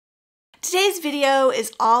Today's video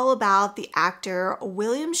is all about the actor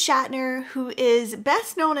William Shatner, who is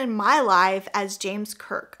best known in my life as James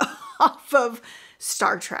Kirk off of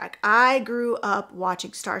Star Trek. I grew up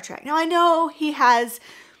watching Star Trek. Now I know he has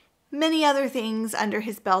many other things under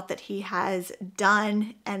his belt that he has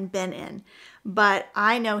done and been in, but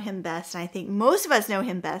I know him best, and I think most of us know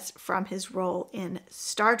him best from his role in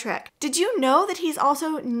Star Trek. Did you know that he's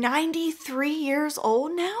also 93 years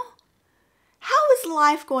old now? How is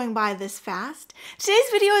life going by this fast?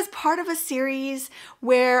 Today's video is part of a series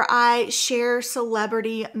where I share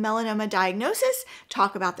celebrity melanoma diagnosis,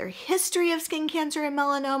 talk about their history of skin cancer and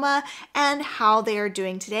melanoma, and how they are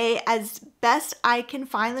doing today as best I can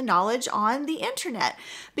find the knowledge on the internet.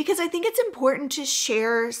 Because I think it's important to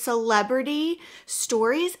share celebrity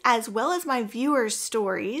stories as well as my viewers'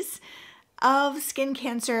 stories of skin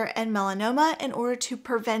cancer and melanoma in order to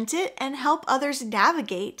prevent it and help others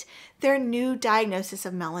navigate their new diagnosis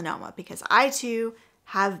of melanoma, because I too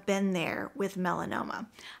have been there with melanoma.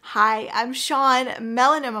 Hi, I'm Sean,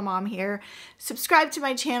 Melanoma Mom here. Subscribe to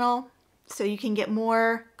my channel so you can get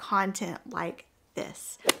more content like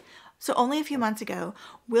this. So only a few months ago,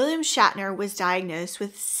 William Shatner was diagnosed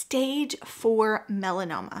with stage 4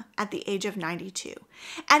 melanoma at the age of 92.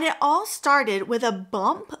 And it all started with a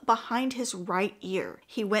bump behind his right ear.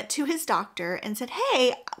 He went to his doctor and said,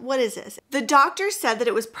 "Hey, what is this?" The doctor said that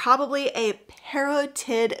it was probably a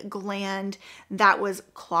parotid gland that was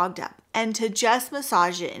clogged up and to just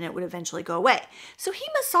massage it and it would eventually go away. So he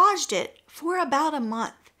massaged it for about a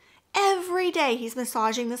month. Every day he's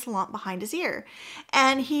massaging this lump behind his ear,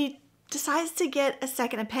 and he decides to get a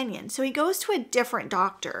second opinion. So he goes to a different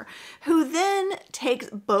doctor who then takes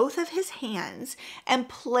both of his hands and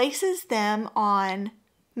places them on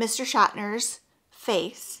Mr. Shatner's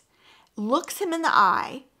face, looks him in the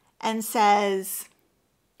eye, and says,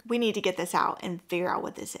 "We need to get this out and figure out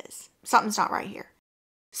what this is. Something's not right here."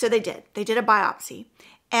 So they did. They did a biopsy,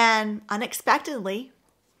 and unexpectedly,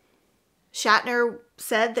 Shatner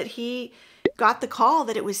said that he got the call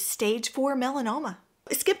that it was stage 4 melanoma.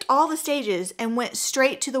 It skipped all the stages and went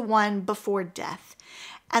straight to the one before death.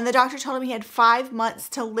 And the doctor told him he had 5 months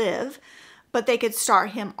to live, but they could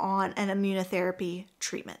start him on an immunotherapy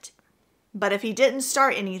treatment. But if he didn't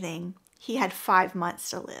start anything, he had 5 months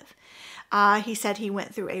to live. He said he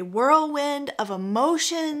went through a whirlwind of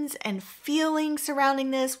emotions and feelings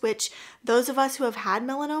surrounding this, which those of us who have had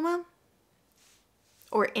melanoma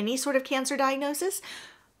or any sort of cancer diagnosis,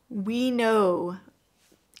 we know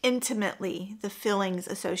intimately the feelings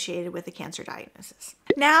associated with the cancer diagnosis.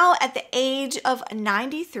 Now, at the age of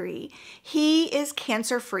 93, he is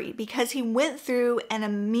cancer-free because he went through an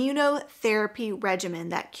immunotherapy regimen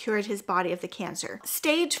that cured his body of the cancer.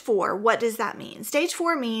 Stage 4, what does that mean? Stage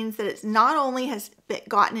 4 means that it not only has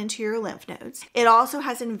gotten into your lymph nodes, it also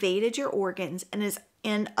has invaded your organs and is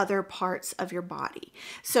in other parts of your body.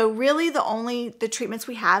 So really the treatments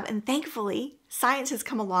we have, and thankfully science has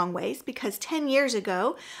come a long ways, because 10 years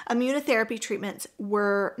ago, immunotherapy treatments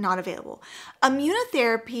were not available.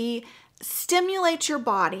 Immunotherapy stimulates your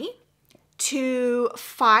body to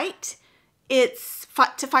fight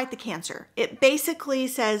the cancer. It basically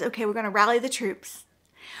says, okay, we're going to rally the troops.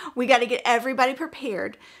 We got to get everybody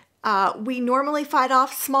prepared. We normally fight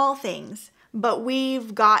off small things, but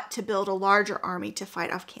we've got to build a larger army to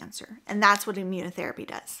fight off cancer. And that's what immunotherapy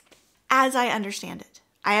does, as I understand it.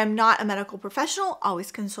 I am not a medical professional.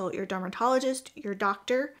 Always consult your dermatologist, your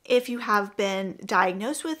doctor. If you have been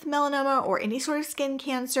diagnosed with melanoma or any sort of skin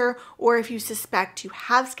cancer, or if you suspect you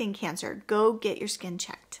have skin cancer, go get your skin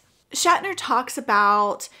checked. Shatner talks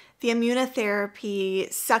about the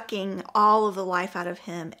immunotherapy sucking all of the life out of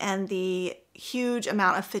him and the huge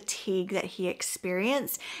amount of fatigue that he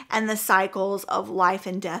experienced and the cycles of life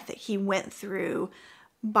and death that he went through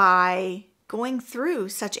by going through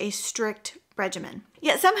such a strict regimen.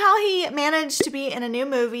 Yet somehow he managed to be in a new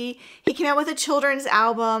movie. He came out with a children's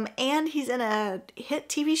album, and he's in a hit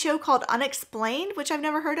TV show called Unexplained, which I've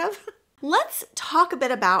never heard of. Let's talk a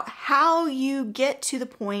bit about how you get to the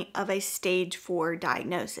point of a stage 4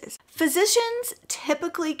 diagnosis. Physicians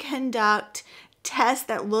typically conduct tests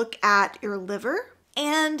that look at your liver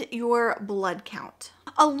and your blood count,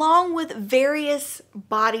 along with various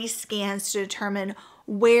body scans to determine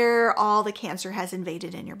where all the cancer has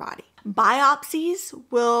invaded in your body. Biopsies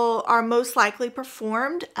are most likely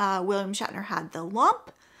performed. William Shatner had the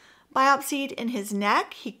lump biopsied in his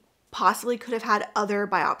neck. He possibly could have had other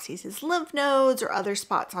biopsies, his lymph nodes or other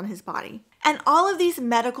spots on his body. And all of these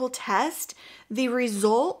medical tests, the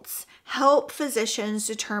results help physicians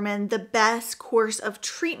determine the best course of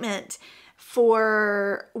treatment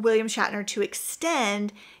for William Shatner to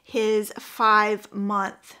extend his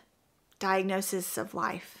 5-month diagnosis of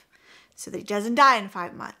life so that he doesn't die in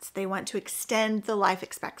 5 months. They want to extend the life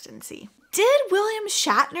expectancy. Did William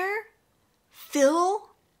Shatner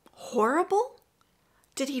feel horrible?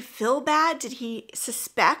 Did he feel bad? Did he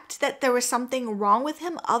suspect that there was something wrong with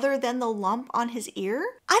him other than the lump on his ear?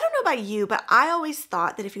 I don't know about you, but I always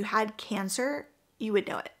thought that if you had cancer, you would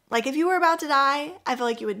know it. Like if you were about to die, I feel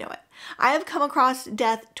like you would know it. I have come across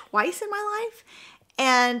death twice in my life,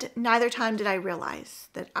 and neither time did I realize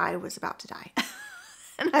that I was about to die.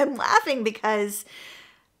 And I'm laughing because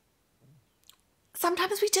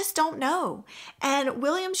sometimes we just don't know. And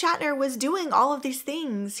William Shatner was doing all of these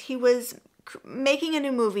things. He was making a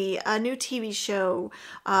new movie, a new TV show,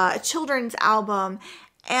 a children's album,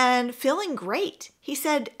 and feeling great. He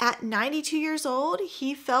said at 92 years old,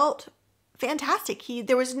 he felt fantastic.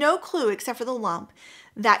 There was no clue except for the lump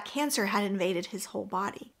that cancer had invaded his whole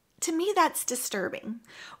body. To me, that's disturbing.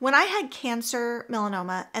 When I had cancer,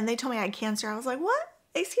 melanoma, and they told me I had cancer, I was like, what?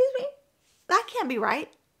 Excuse me? That can't be right.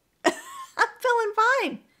 I'm feeling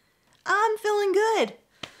fine. I'm feeling good.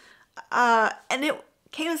 And it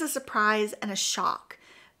came as a surprise and a shock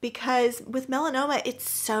because with melanoma, it's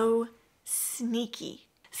so sneaky.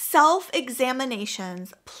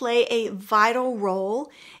 Self-examinations play a vital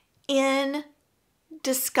role in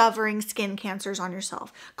discovering skin cancers on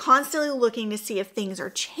yourself. Constantly looking to see if things are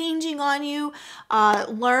changing on you.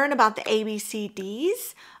 Learn about the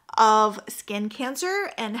ABCDs of skin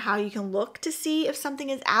cancer and how you can look to see if something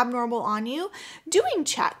is abnormal on you. Doing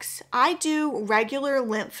checks. I do regular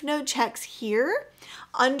lymph node checks here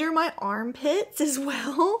under my armpits as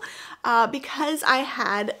well because I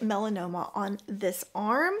had melanoma on this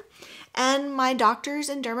arm. And my doctors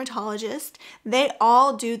and dermatologists, they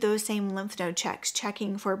all do those same lymph node checks,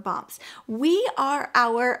 checking for bumps. We are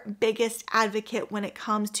our biggest advocate when it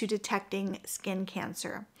comes to detecting skin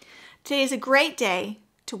cancer. Today is a great day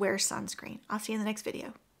to wear sunscreen. I'll see you in the next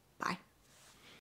video. Bye.